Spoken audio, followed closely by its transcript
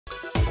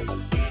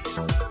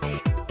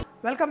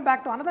Welcome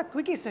back to another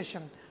quickie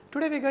session.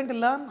 Today we are going to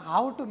learn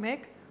how to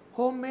make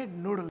homemade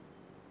noodle.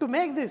 To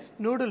make this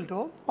noodle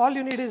dough, all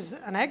you need is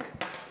an egg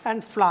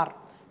and flour.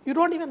 You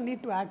don't even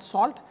need to add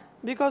salt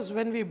because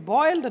when we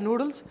boil the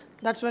noodles,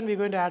 that's when we are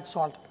going to add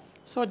salt.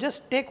 So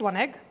just take one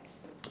egg.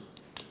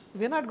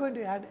 We are not going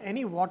to add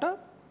any water,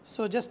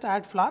 so just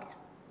add flour.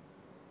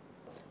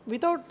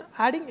 Without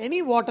adding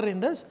any water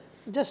in this,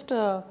 just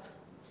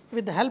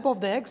with the help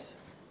of the eggs,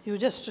 you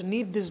just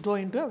knead this dough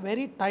into a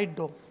very tight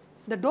dough.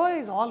 The dough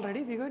is all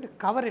ready. We are going to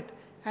cover it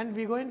and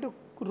we are going to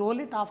roll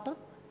it after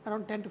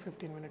around 10 to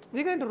 15 minutes.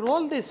 We are going to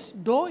roll this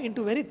dough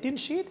into very thin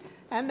sheet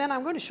and then I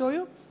am going to show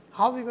you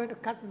how we are going to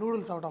cut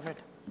noodles out of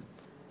it.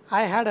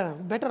 I had a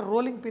better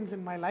rolling pins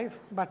in my life,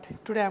 but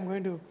today I am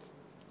going to,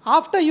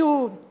 after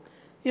you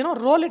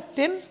roll it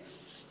thin,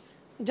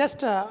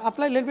 just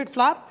apply a little bit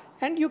flour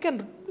and you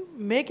can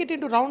make it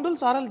into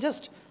roundels, or I'll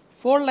just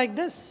fold like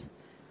this.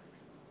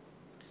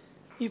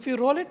 If you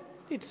roll it,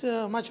 it's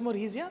much more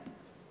easier.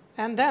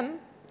 And then,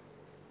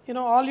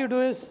 all you do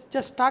is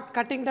just start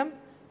cutting them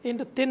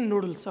into thin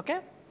noodles, okay?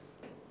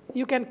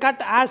 You can cut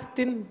as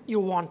thin you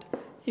want.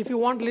 If you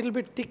want a little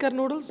bit thicker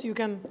noodles, you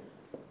can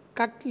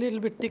cut a little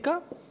bit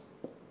thicker.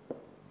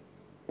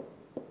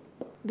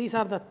 These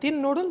are the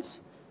thin noodles,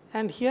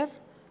 and here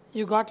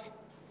you got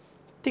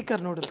thicker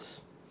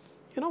noodles.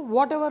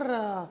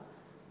 Whatever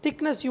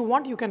thickness you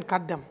want, you can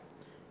cut them.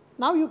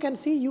 Now you can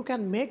see you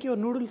can make your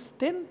noodles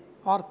thin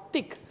or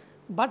thick.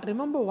 But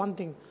remember one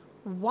thing,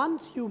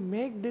 once you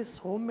make this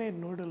homemade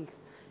noodles,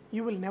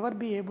 you will never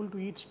be able to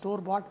eat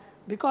store-bought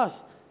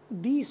because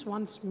these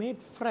ones made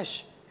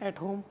fresh at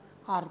home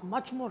are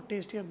much more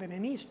tastier than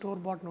any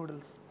store-bought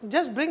noodles.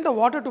 Just bring the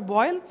water to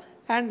boil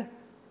and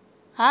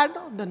add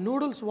the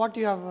noodles what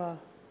you have. A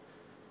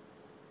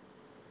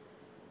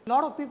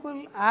lot of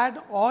people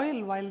add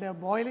oil while they are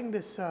boiling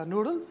this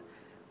noodles.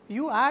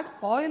 You add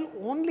oil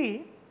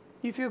only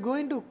if you are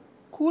going to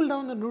cool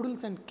down the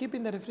noodles and keep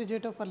in the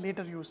refrigerator for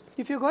later use.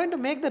 If you are going to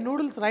make the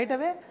noodles right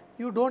away,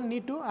 you don't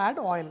need to add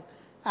oil.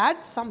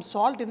 Add some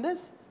salt in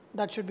this,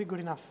 that should be good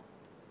enough.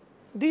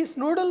 These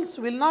noodles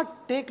will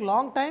not take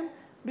long time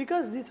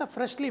because these are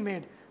freshly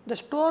made. The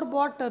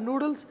store-bought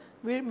noodles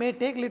may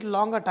take little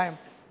longer time.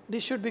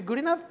 This should be good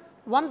enough.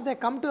 Once they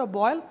come to a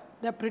boil,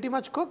 they are pretty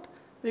much cooked.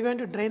 We are going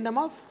to drain them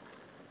off.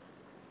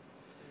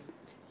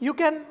 You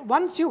can,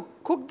 once you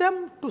cook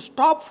them, to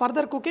stop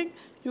further cooking,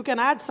 you can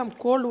add some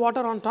cold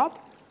water on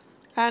top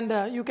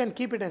and you can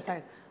keep it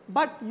aside.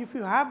 But if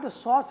you have the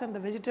sauce and the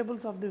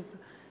vegetables of this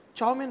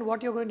chow mein,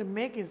 what you are going to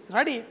make is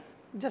ready,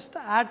 just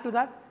add to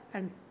that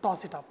and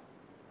toss it up.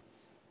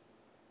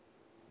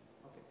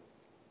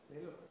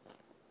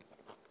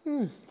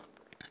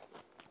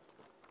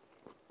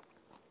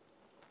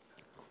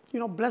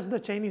 Bless the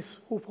Chinese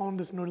who found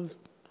this noodles.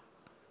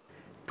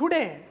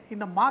 Today, in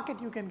the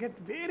market, you can get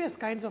various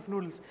kinds of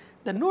noodles.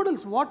 The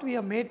noodles what we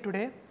have made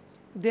today,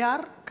 they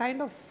are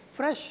kind of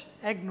fresh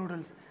egg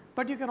noodles.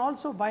 But you can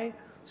also buy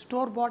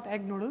store-bought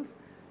egg noodles,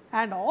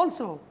 and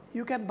also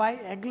you can buy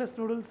eggless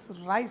noodles,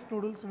 rice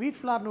noodles, wheat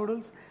flour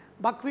noodles,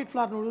 buckwheat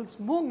flour noodles,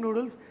 moong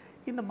noodles.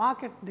 In the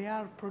market, they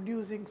are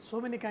producing so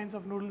many kinds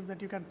of noodles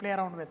that you can play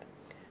around with.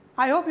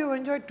 I hope you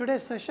enjoyed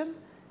today's session.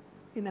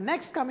 In the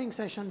next coming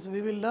sessions,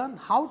 we will learn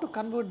how to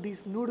convert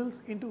these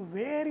noodles into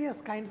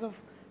various kinds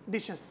of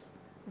dishes.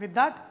 With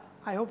that,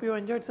 I hope you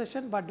enjoyed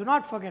session, but do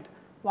not forget,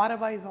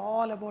 VahChef is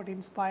all about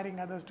inspiring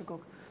others to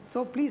cook.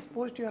 So please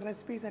post your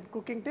recipes and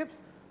cooking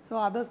tips so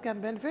others can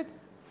benefit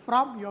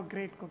from your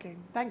great cooking.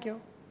 Thank you.